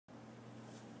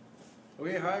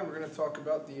Okay, hi, we're going to talk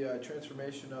about the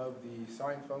transformation of the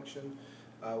sine function.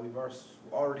 We've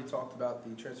already talked about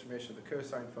the transformation of the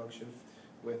cosine function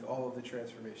with all of the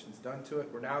transformations done to it.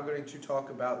 We're now going to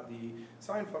talk about the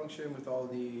sine function with all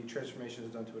the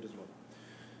transformations done to it as well.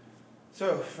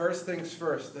 So, first things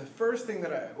first. The first thing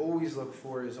that I always look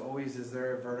for is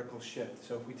there a vertical shift?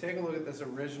 So if we take a look at this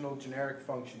original generic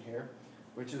function here,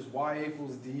 which is y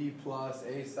equals d plus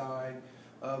a sine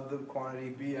of the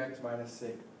quantity bx minus c,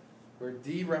 where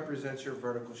d represents your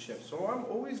vertical shift. So I'm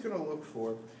always going to look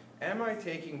for, am I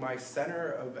taking my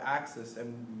center of axis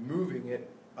and moving it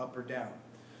up or down?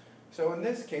 So in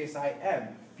this case I am,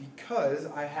 because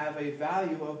I have a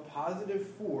value of positive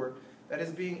 4 that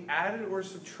is being added or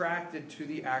subtracted to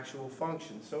the actual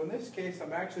function. So in this case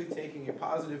I'm actually taking a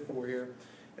positive 4 here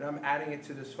and I'm adding it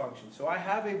to this function. So I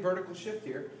have a vertical shift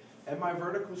here, and my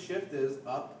vertical shift is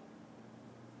up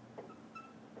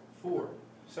 4.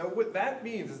 So what that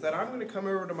means is that I'm going to come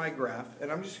over to my graph,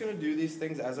 and I'm just going to do these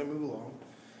things as I move along.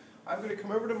 I'm going to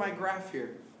come over to my graph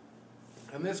here.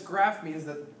 And this graph means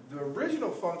that the original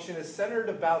function is centered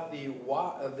about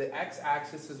the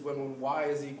x-axis is when y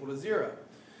is equal to 0.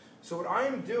 So what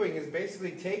I'm doing is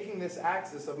basically taking this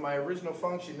axis of my original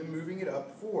function and moving it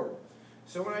up 4.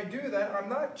 So when I do that, I'm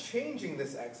not changing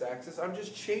this x-axis, I'm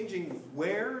just changing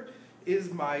where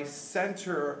is my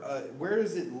center, where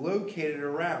is it located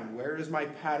around? Where is my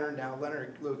pattern now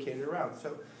located around?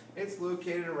 So it's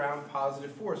located around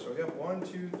positive 4. So I got 1,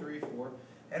 2, 3, 4.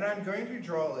 And I'm going to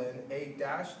draw in a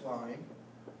dashed line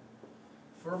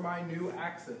for my new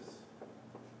axis.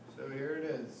 So here it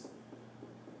is.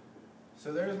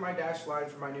 So there's my dashed line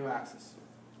for my new axis.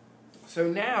 So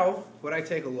now what I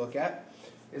take a look at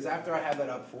is, after I have that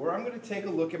up 4, I'm going to take a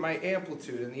look at my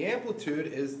amplitude. And the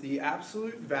amplitude is the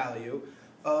absolute value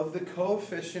of the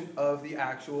coefficient of the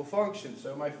actual function.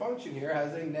 So my function here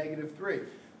has a negative 3.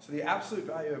 So the absolute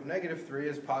value of negative 3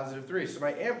 is positive 3. So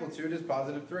my amplitude is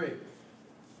positive 3.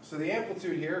 So the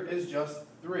amplitude here is just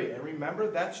 3. And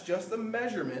remember, that's just a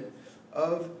measurement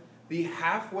of the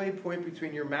halfway point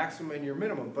between your maximum and your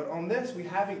minimum. But on this, we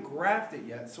haven't graphed it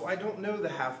yet, so I don't know the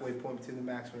halfway point between the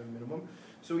maximum and minimum.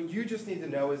 So what you just need to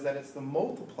know is that it's the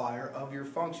multiplier of your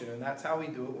function, and that's how we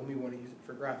do it when we want to use it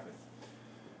for graphing.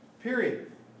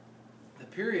 Period. The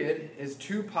period is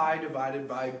 2 pi divided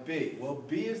by b. Well,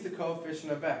 b is the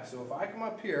coefficient of x. So if I come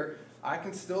up here, I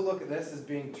can still look at this as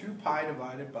being 2 pi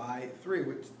divided by 3,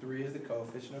 which 3 is the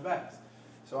coefficient of x.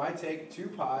 So I take 2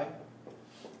 pi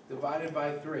divided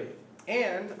by 3.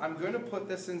 And I'm going to put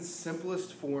this in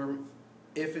simplest form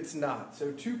if it's not.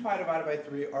 So 2 pi divided by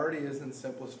 3 already is in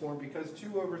simplest form because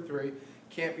 2 over 3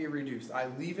 can't be reduced. I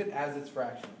leave it as its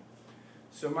fraction.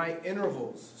 So my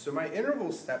intervals. So my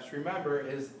interval steps, remember,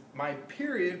 is my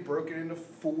period broken into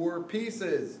 4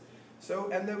 pieces.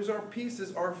 So, and those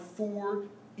pieces are 4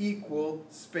 equal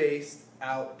spaced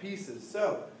out pieces.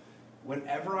 So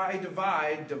whenever I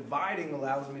divide, dividing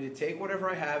allows me to take whatever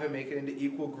I have and make it into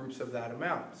equal groups of that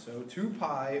amount. So 2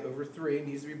 pi over 3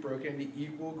 needs to be broken into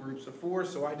equal groups of 4,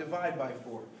 so I divide by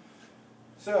 4.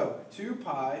 So 2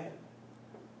 pi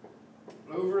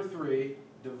over 3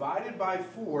 divided by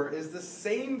 4 is the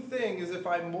same thing as if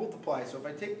I multiply. So if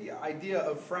I take the idea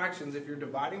of fractions, if you're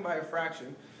dividing by a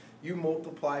fraction, you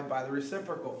multiply by the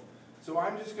reciprocal. So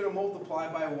I'm just going to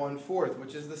multiply by 1/4,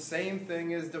 which is the same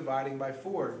thing as dividing by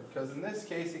 4, because in this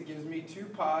case it gives me 2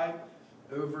 pi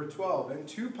over 12. And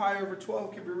 2 pi over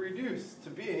 12 can be reduced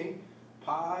to being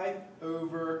pi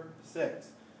over 6.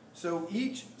 So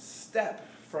each step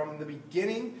from the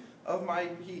beginning of my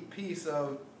piece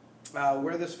of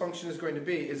where this function is going to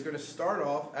be is going to start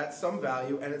off at some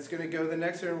value, and it's going to go, the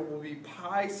next interval will be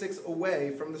pi 6 away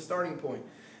from the starting point.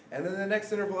 And then the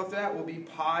next interval after that will be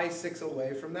pi 6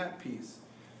 away from that piece.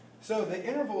 So the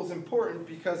interval is important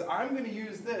because I'm going to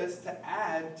use this to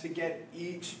add to get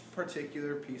each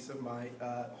particular piece of my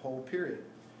whole period.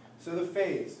 So the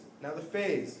phase. Now the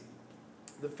phase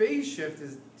shift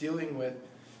is dealing with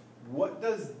what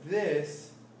does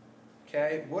this,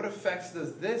 what effects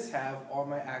does this have on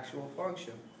my actual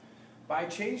function? By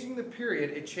changing the period,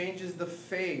 it changes the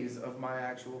phase of my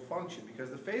actual function, because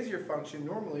the phase of your function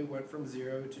normally went from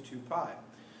 0 to 2 pi.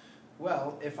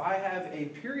 Well, if I have a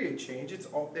period change, it's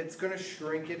going to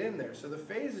shrink it in there. So the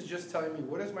phase is just telling me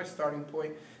what is my starting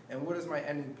point and what is my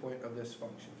ending point of this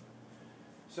function.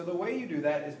 So the way you do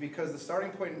that is because the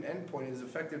starting point and end point is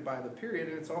affected by the period,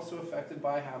 and it's also affected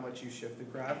by how much you shift the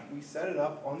graph. We set it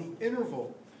up on the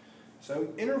interval.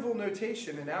 So interval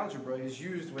notation in algebra is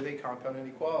used with a compound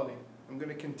inequality. I'm going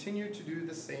to continue to do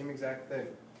the same exact thing.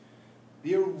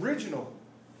 The original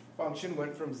function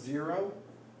went from 0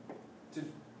 to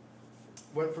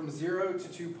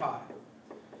 2 pi.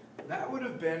 That would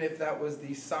have been if that was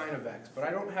the sine of x, but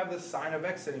I don't have the sine of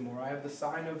x anymore. I have the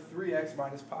sine of 3x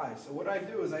minus pi. So what I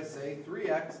do is I say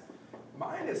 3x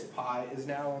minus pi is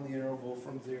now on the interval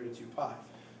from 0 to 2 pi.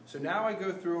 So now I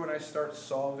go through and I start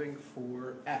solving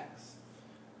for x.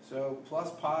 So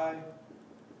plus pi,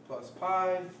 plus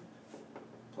pi,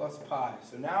 plus pi.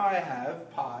 So now I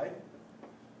have pi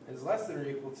is less than or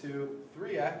equal to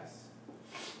 3x,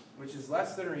 which is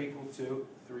less than or equal to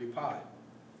 3 pi.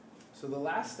 So the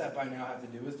last step I now have to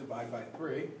do is divide by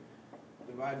 3,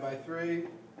 divide by 3,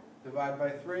 divide by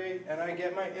 3, and I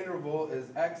get my interval is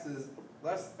x is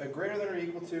greater than or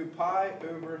equal to pi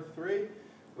over 3,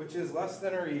 which is less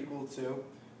than or equal to,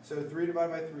 so 3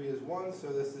 divided by 3 is 1, so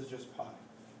this is just pi.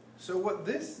 So what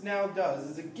this now does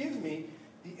is it gives me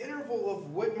the interval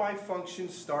of what my function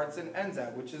starts and ends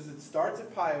at, which is it starts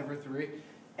at pi over 3,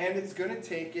 and it's going to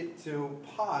take it to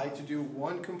pi to do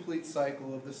one complete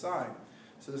cycle of the sine.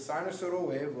 So the sinusoidal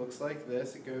wave looks like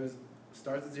this. It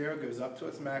starts at 0, goes up to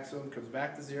its maximum, comes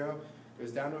back to 0,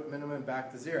 goes down to its minimum, and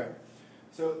back to 0.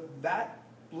 So that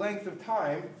length of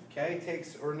time, okay,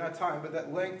 takes, or not time, but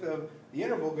that length of the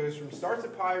interval goes from starts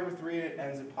at pi over 3 and it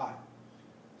ends at pi.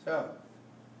 So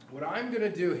what I'm going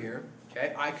to do here,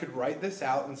 okay, I could write this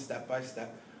out in step by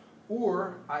step,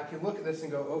 or I can look at this and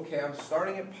go, okay, I'm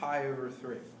starting at pi over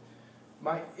 3.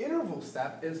 My interval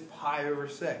step is pi over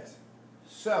 6.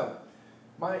 So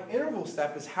my interval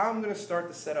step is how I'm going to start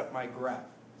to set up my graph.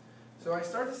 So I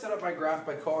start to set up my graph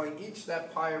by calling each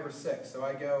step pi over 6. So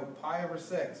I go pi over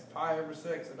 6, pi over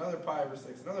 6, another pi over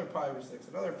 6, another pi over 6,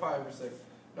 another pi over 6,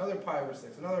 another pi over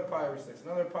 6, another pi over 6,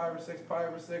 another pi over 6, pi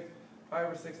over 6, pi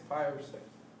over 6, pi over 6.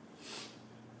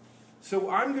 So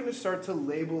I'm going to start to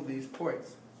label these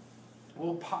points.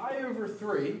 Well, pi over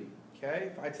 3,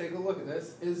 okay, if I take a look at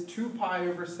this, is 2 pi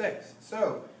over 6.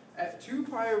 So at 2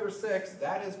 pi over 6,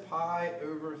 that is pi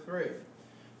over 3.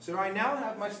 So I now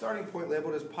have my starting point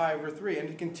labeled as pi over 3. And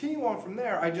to continue on from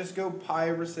there, I just go pi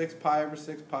over 6, pi over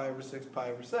 6, pi over 6,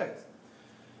 pi over 6.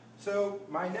 So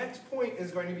my next point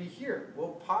is going to be here.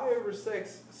 Well, pi over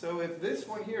 6, so if this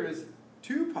one here is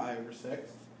 2 pi over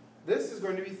 6, this is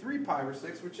going to be 3 pi over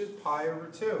 6, which is pi over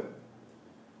 2.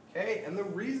 Okay, and the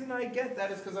reason I get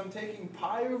that is because I'm taking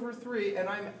pi over 3 and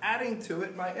I'm adding to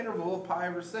it my interval of pi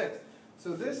over 6.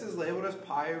 So this is labeled as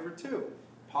pi over 2.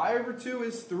 Pi over 2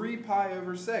 is 3 pi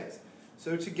over 6.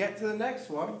 So to get to the next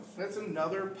one, that's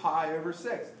another pi over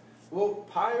 6. Well,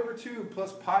 pi over 2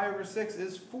 plus pi over 6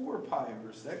 is 4 pi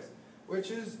over 6,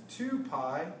 which is 2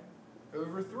 pi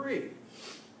over 3.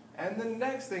 And the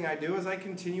next thing I do is I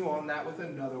continue on that with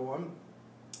another one,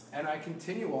 and I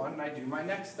continue on and I do my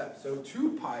next step. So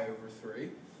 2 pi over 3,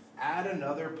 add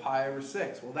another pi over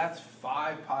 6. Well, that's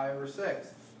 5 pi over 6.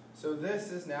 So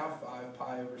this is now 5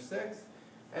 pi over 6.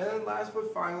 And then last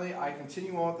but finally, I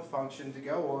continue on with the function to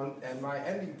go on, and my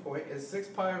ending point is 6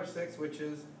 pi over 6, which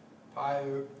is pi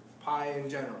in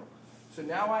general. So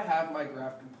now I have my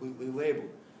graph completely labeled.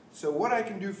 So what I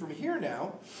can do from here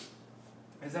now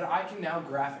is that I can now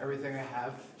graph everything I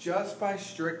have just by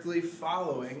strictly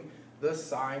following the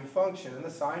sine function. And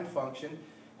the sine function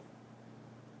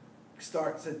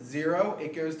starts at 0,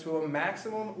 it goes to a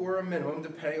maximum or a minimum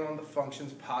depending on the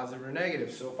function's positive or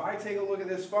negative. So if I take a look at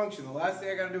this function, the last thing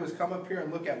I got to do is come up here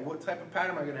and look at what type of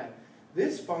pattern am I going to have.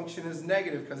 This function is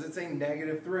negative because it's a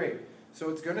negative 3. So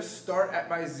it's going to start at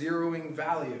my zeroing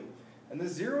value. And the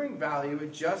zeroing value,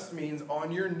 it just means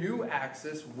on your new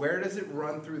axis, where does it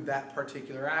run through that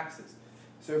particular axis?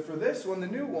 So for this one, the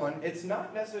new one, it's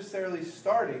not necessarily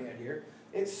starting at here.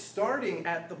 It's starting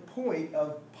at the point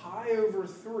of pi over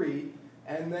 3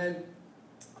 and then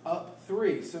up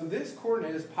 3. So this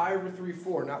coordinate is pi over 3,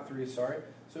 4, not 3, sorry.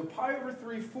 So pi over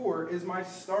 3, 4 is my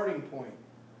starting point.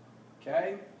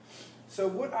 Okay? So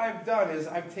what I've done is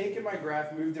I've taken my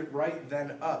graph, moved it right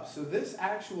then up. So this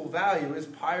actual value is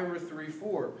pi over 3,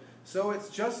 4. So it's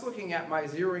just looking at my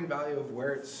zeroing value of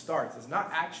where it starts. It's not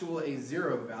actually a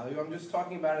 0 value. I'm just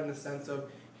talking about it in the sense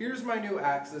of here's my new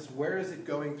axis, where is it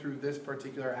going through this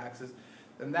particular axis?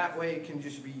 Then that way it can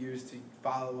just be used to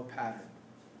follow a pattern.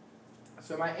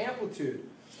 So my amplitude.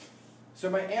 So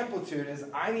my amplitude is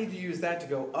I need to use that to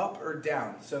go up or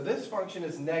down. So this function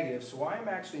is negative, so I'm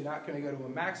actually not going to go to a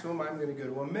maximum, I'm going to go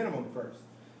to a minimum first.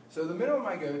 So the minimum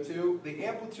I go to, the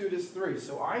amplitude is 3,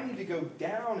 so I need to go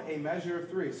down a measure of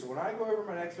 3. So when I go over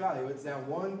my next value, it's now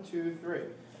 1, 2, 3.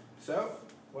 So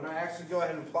when I actually go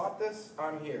ahead and plot this,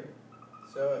 I'm here.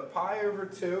 So at pi over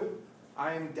 2,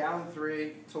 I am down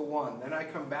 3 to 1. Then I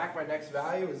come back, my next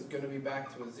value is going to be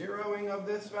back to a zeroing of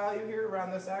this value here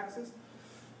around this axis.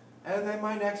 And then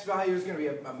my next value is going to be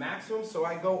a maximum, so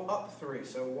I go up 3.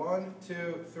 So 1,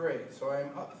 2, 3. So I am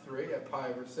up 3 at pi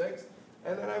over 6.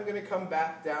 And then I'm going to come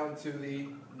back down to the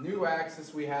new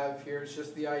axis we have here. It's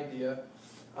just the idea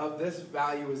of this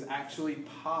value is actually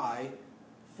pi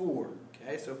 4.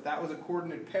 Okay, so if that was a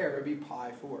coordinate pair, it would be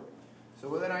pi 4. So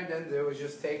what I then do is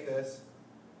just take this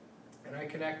and I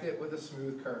connect it with a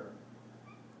smooth curve.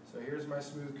 So here's my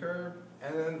smooth curve,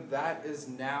 and then that is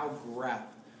now graphed.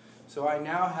 So I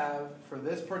now have, for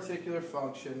this particular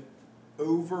function,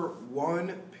 over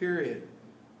one period.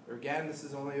 Again, this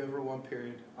is only over one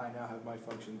period. I now have my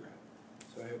function graph.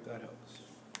 So I hope that helps.